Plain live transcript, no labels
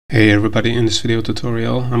Hey everybody, in this video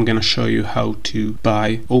tutorial I'm going to show you how to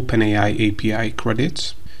buy OpenAI API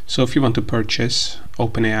credits. So if you want to purchase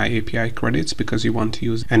OpenAI API credits because you want to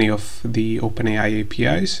use any of the OpenAI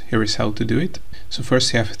APIs, here is how to do it. So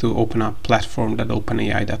first you have to open up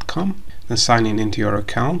platform.openai.com and sign in into your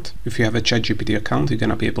account. If you have a ChatGPT account, you're going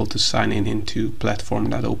to be able to sign in into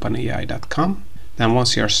platform.openai.com. Then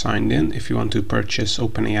once you are signed in, if you want to purchase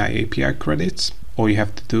OpenAI API credits, all you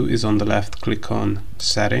have to do is on the left click on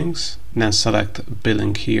settings, then select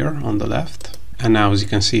billing here on the left. And now as you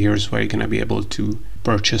can see, here's where you're going to be able to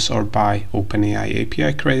purchase or buy OpenAI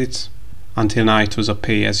API credits. Until now it was a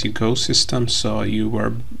pay-as-you-go system, so you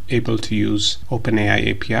were able to use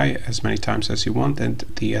OpenAI API as many times as you want, and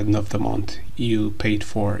at the end of the month you paid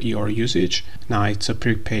for your usage. Now it's a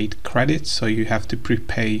prepaid credit, so you have to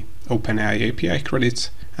prepay OpenAI API credits,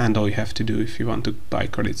 and all you have to do if you want to buy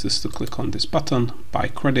credits is to click on this button, buy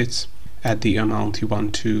credits, add the amount you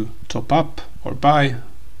want to top up or buy.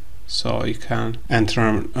 So you can enter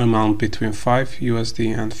an amount between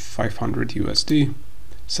 $5 and $500.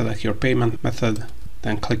 Select your payment method,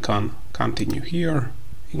 then click on continue here.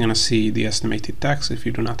 You're gonna see the estimated tax if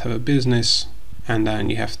you do not have a business, and then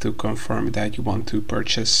you have to confirm that you want to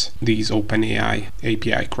purchase these OpenAI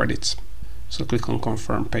API credits. So click on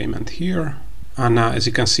confirm payment here. And now as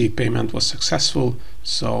you can see, payment was successful,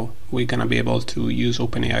 so we're gonna be able to use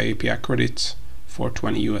OpenAI API credits for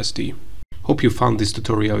 $20. Hope you found this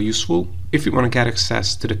tutorial useful. If you want to get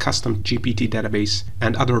access to the custom GPT database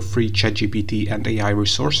and other free ChatGPT and AI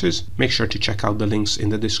resources, make sure to check out the links in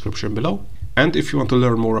the description below. And if you want to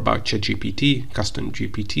learn more about ChatGPT, custom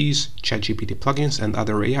GPTs, ChatGPT plugins and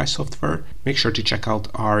other AI software, make sure to check out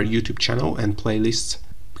our YouTube channel and playlists,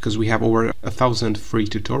 because we have over 1,000 free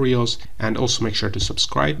tutorials, and also make sure to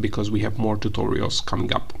subscribe because we have more tutorials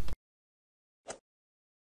coming up.